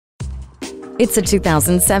It's a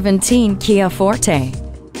 2017 Kia Forte.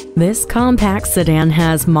 This compact sedan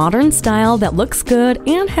has modern style that looks good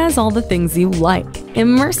and has all the things you like.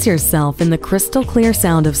 Immerse yourself in the crystal clear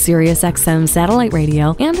sound of SiriusXM satellite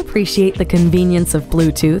radio and appreciate the convenience of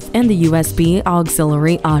Bluetooth and the USB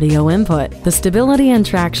auxiliary audio input. The stability and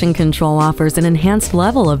traction control offers an enhanced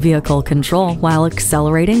level of vehicle control while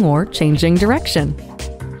accelerating or changing direction.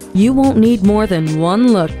 You won't need more than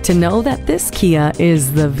one look to know that this Kia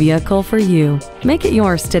is the vehicle for you. Make it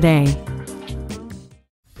yours today.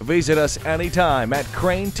 Visit us anytime at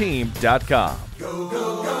crainteam.com. Go,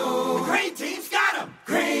 go, go.